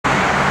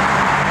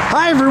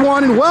Hi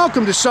everyone, and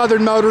welcome to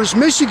Southern Motors,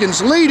 Michigan's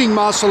leading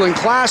muscle and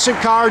classic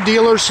car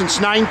dealer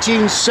since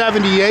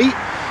 1978.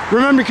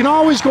 Remember, you can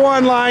always go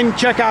online and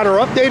check out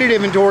our updated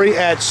inventory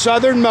at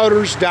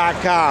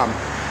southernmotors.com.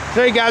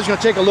 Today, guys, we're going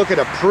to take a look at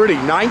a pretty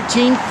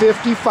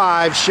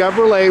 1955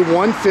 Chevrolet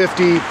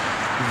 150.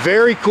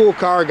 Very cool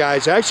car,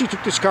 guys. I actually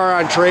took this car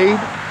on trade.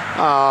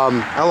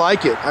 I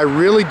like it. I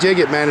really dig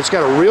it, man. It's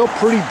got a real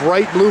pretty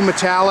bright blue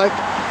metallic.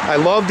 I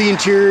love the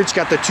interior. It's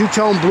got the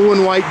two-tone blue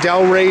and white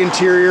Del Rey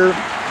interior.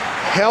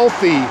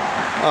 Healthy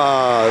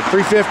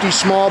 350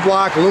 small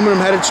block, aluminum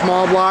headed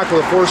small block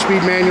with a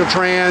 4-speed manual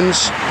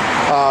trans.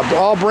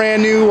 All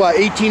brand new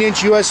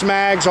 18-inch US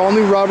mags, all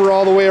new rubber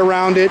all the way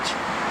around it.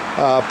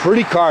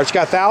 Pretty car. It's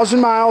got 1,000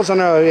 miles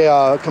on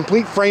a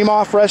complete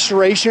frame-off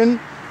restoration.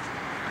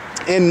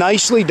 And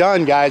nicely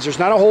done, guys. There's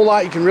not a whole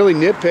lot you can really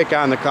nitpick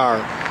on the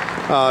car.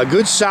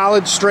 Good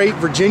solid straight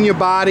Virginia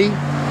body.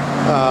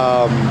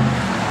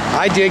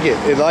 I dig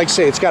it. Like I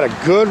say, it's got a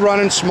good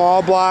running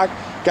small block.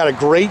 Got a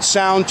great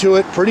sound to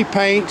it, pretty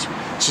paint.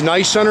 It's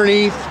nice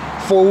underneath,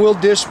 4-wheel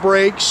disc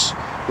brakes,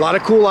 a lot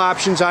of cool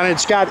options on it.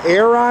 It's got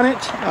air on it.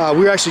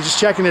 We were actually just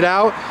checking it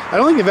out. I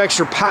don't think they've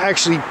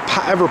actually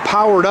ever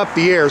powered up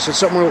the air, so it's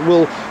something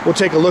we'll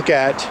take a look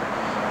at.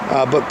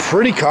 But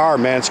pretty car,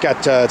 man. It's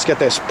got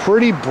this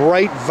pretty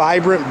bright,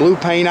 vibrant blue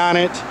paint on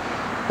it.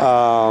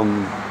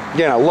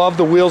 Again, I love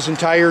the wheels and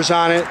tires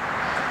on it.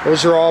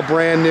 Those are all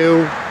brand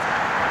new.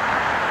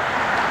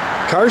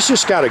 Car's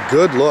just got a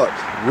good look.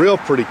 Real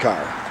pretty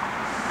car.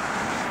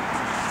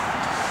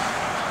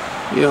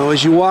 You know,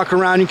 as you walk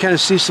around, you kind of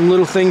see some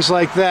little things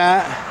like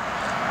that,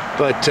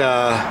 but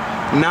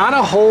not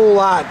a whole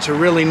lot to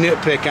really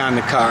nitpick on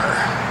the car.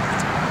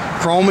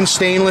 Chrome and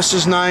stainless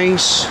is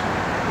nice.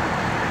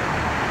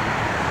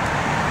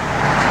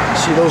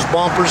 See, those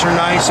bumpers are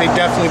nice. They've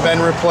definitely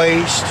been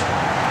replaced.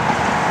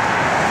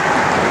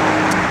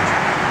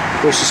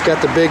 Of course, it's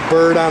got the big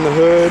bird on the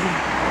hood.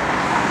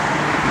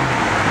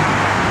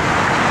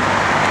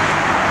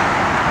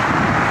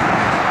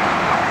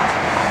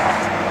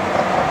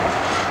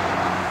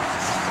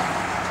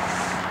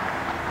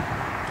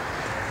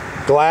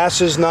 Glass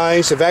is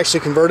nice. I've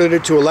actually converted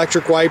it to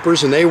electric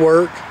wipers and they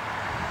work.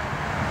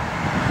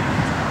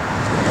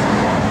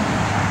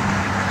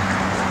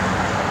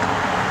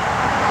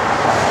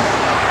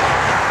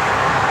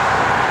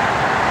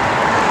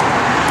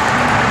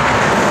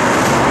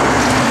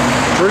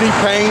 Pretty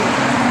paint.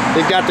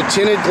 They've got the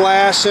tinted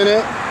glass in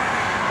it.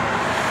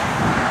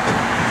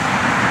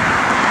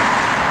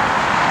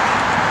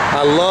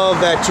 I love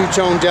that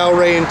two-tone Del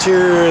Rey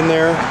interior in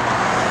there.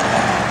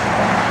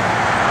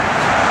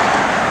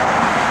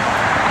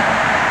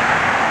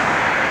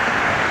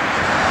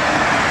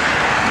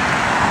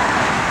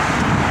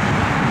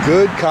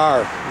 Good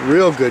car,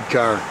 real good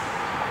car.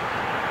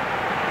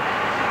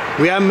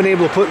 We haven't been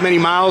able to put many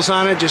miles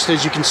on it, just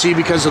as you can see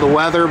because of the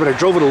weather, but I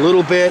drove it a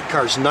little bit.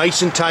 Car's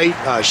nice and tight,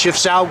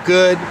 shifts out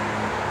good.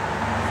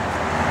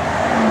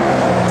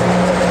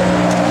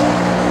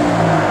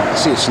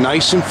 See, it's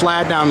nice and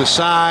flat down the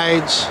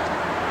sides.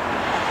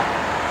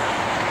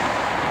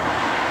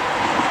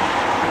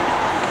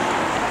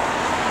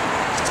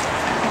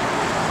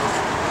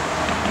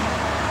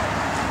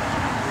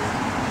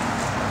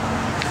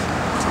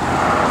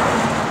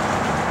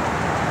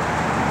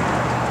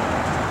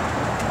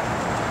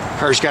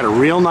 Car's got a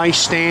real nice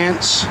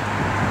stance.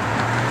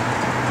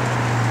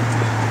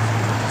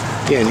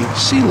 Again, you can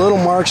see little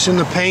marks in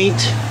the paint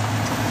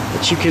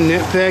that you can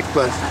nitpick,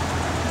 but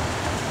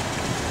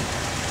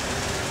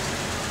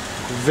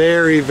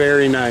very,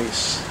 very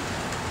nice.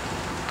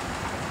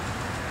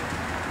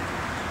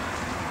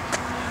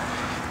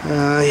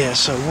 Yeah,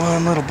 so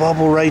one little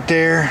bubble right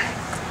there.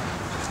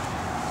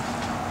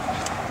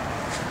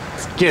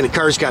 Again, the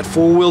car's got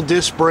 4-wheel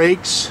disc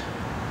brakes.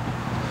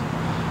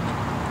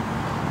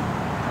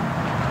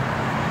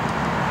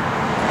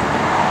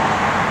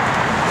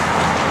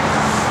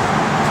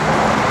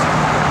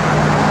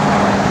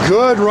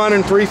 Good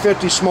running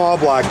 350 small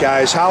block,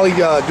 guys. Holley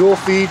dual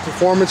feed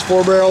performance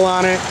 4-barrel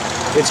on it.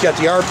 It's got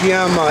the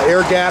RPM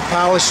Air Gap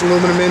polished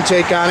aluminum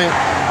intake on it.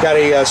 Got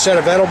a set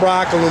of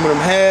Edelbrock aluminum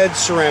heads,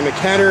 ceramic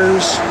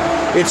headers.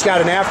 It's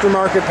got an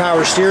aftermarket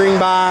power steering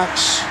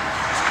box.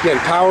 Again,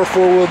 power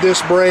 4-wheel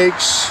disc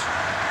brakes.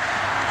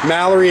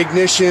 Mallory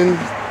ignition.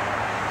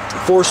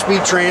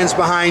 4-speed trans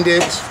behind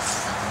it.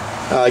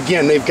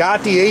 Again, they've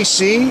got the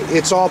AC.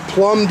 It's all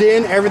plumbed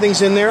in.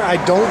 Everything's in there.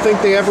 I don't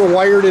think they ever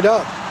wired it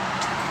up.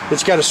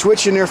 It's got a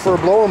switch in there for a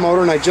blower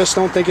motor, and I just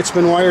don't think it's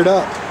been wired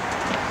up.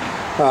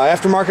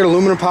 Aftermarket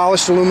aluminum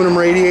polished aluminum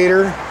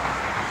radiator.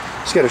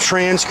 It's got a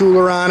trans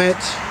cooler on it.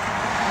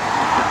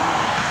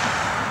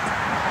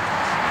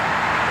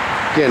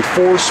 Again,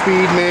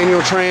 4-speed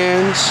manual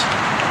trans.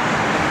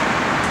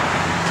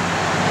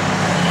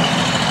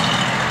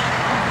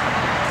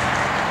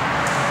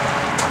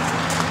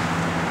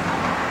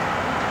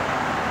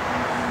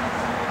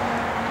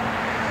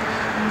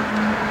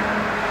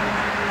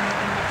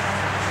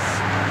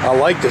 I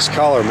like this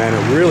color, man.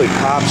 It really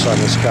pops on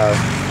this car.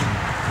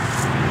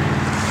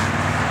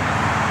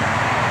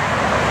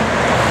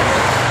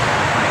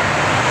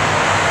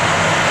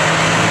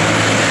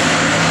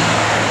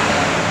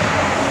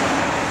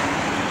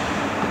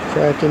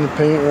 back in the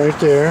paint right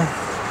there.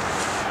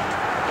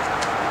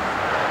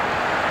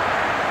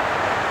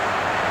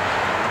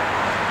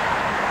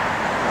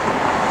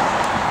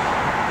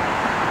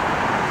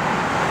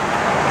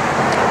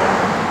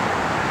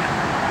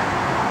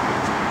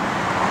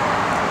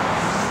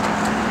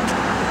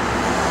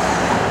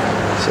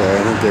 So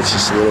I think that's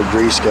just a little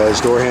grease,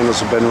 guys. Door handles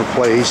have been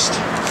replaced.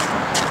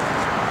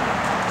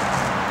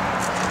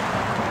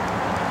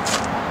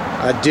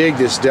 I dig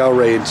this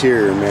Delray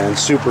interior, man.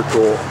 Super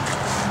cool.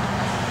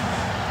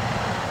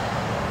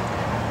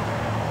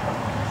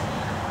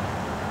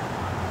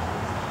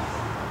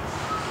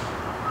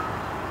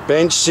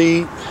 Bench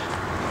seat.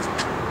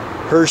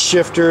 Her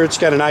shifter. It's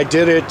got an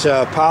Ididit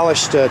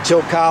polished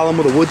tilt column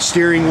with a wood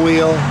steering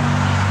wheel.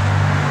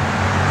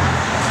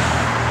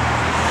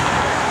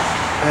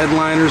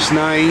 Headliner's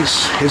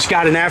nice. It's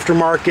got an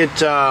aftermarket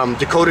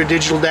Dakota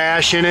digital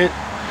dash in it.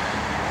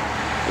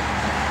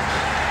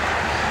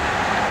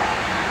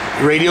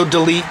 Radio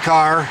delete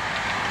car.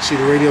 See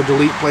the radio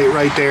delete plate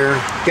right there.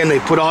 Again, they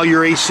put all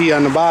your AC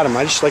on the bottom.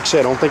 I just, like I said,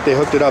 I don't think they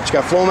hooked it up. It's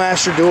got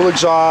Flowmaster dual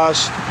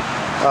exhaust,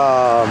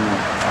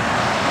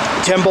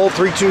 10 bolt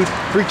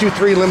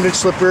 323 limited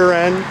slip rear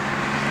end.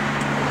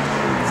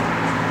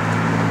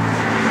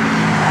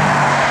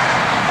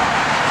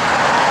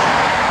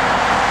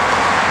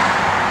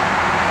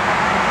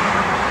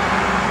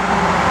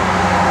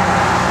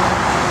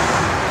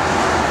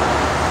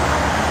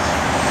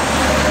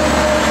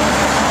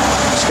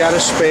 Got a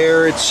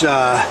spare. It's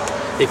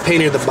they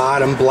painted the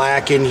bottom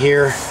black in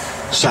here.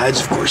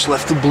 Sides, of course,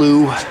 left the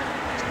blue.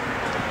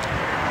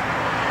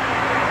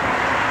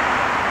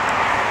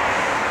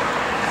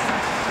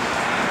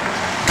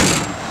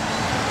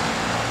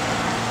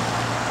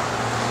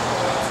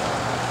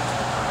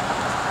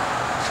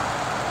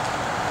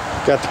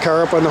 Got the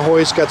car up on the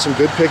hoist. Got some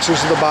good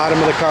pictures of the bottom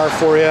of the car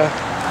for you.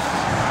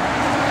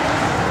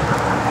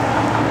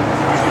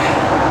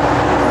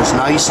 It's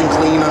nice and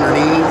clean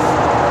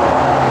underneath.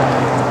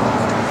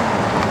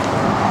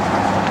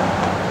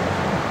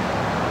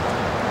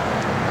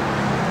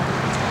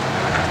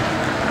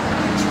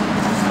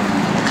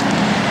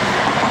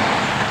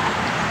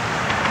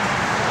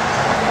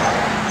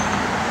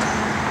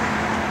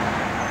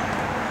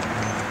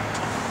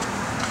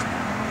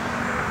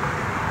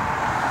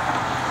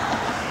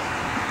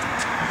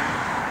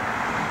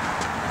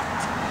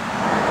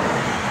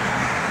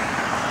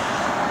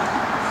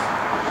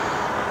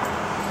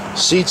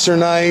 Seats are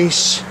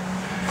nice.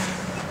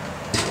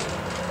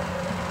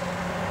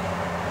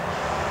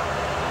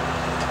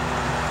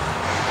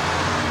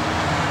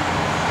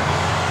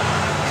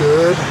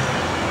 Good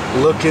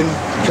looking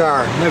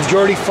car. Have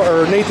Jordy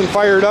or Nathan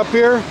fired up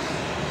here.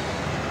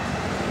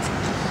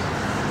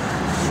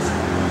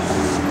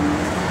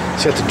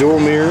 It's got the dual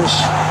mirrors.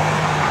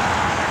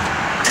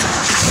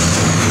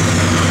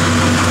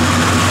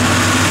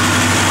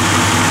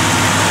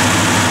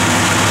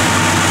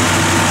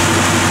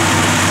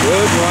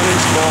 Good running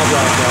small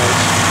block, guys.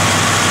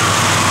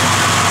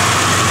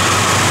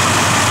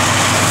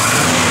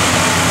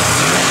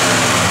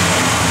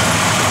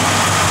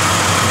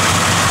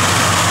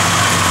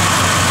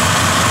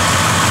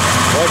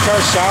 That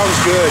car sounds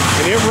good,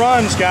 and it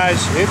runs,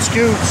 guys. It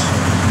scoots.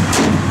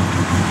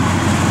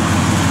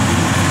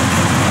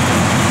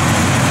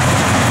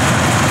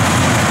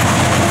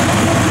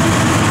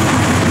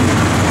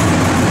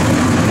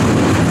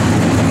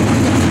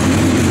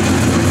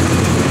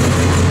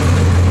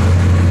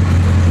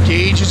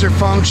 Gauges are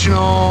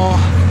functional.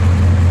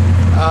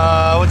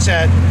 What's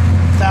that?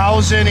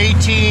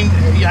 1018.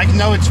 I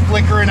know it's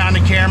flickering on the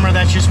camera.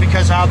 That's just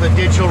because how the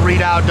digital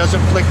readout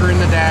doesn't flicker in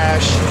the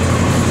dash.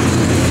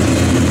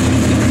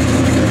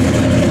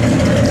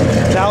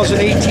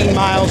 1018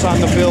 miles on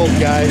the build,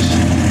 guys.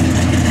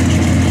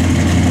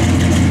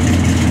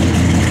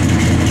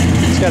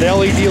 It's got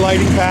LED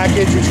lighting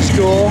package, which is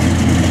cool.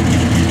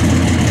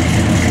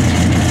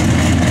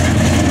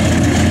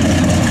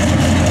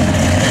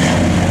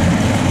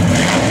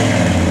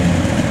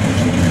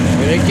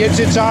 It gets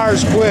its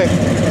R's quick.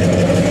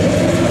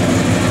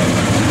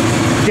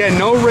 Again,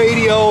 no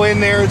radio in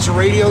there. It's a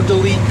radio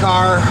delete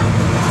car.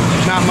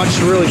 There's not much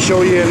to really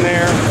show you in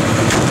there.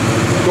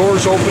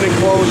 Doors open and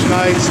close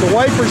nice. The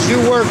wipers do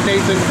work,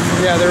 Nathan.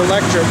 Yeah, they're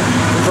electric.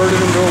 Converted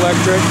them to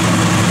electric.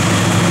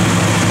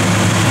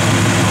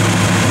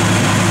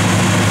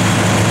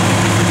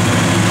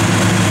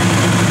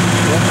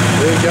 Yeah,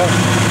 there you go.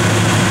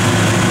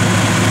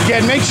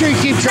 Again, make sure you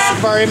keep track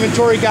of our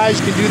inventory, guys.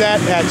 You can do that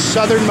at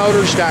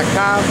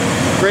southernmotors.com.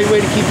 Great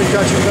way to keep in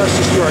touch with us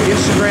is through our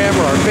Instagram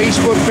or our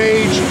Facebook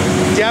page.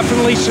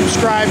 Definitely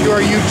subscribe to our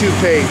YouTube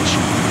page.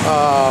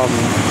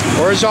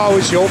 Or as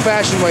always, the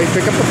old-fashioned way,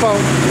 pick up the phone,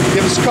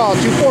 give us a call,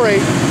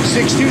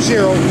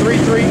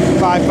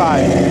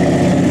 248-620-3355.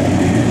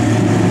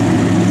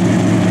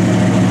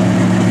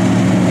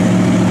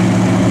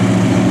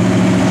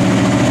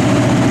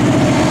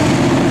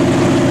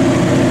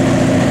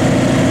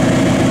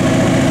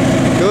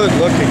 Good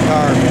looking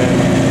car, man.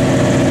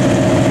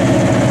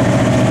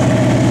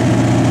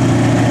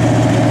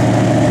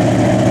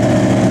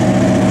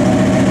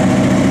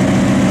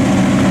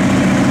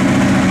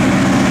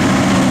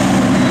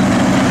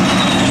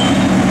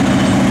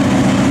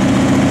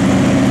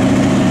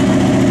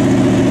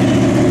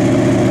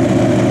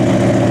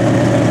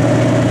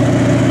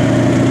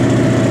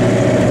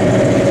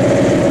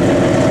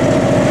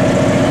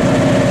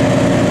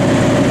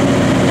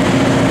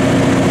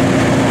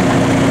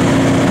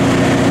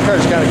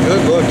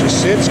 good look,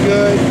 just sits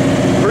good,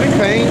 pretty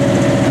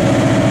paint.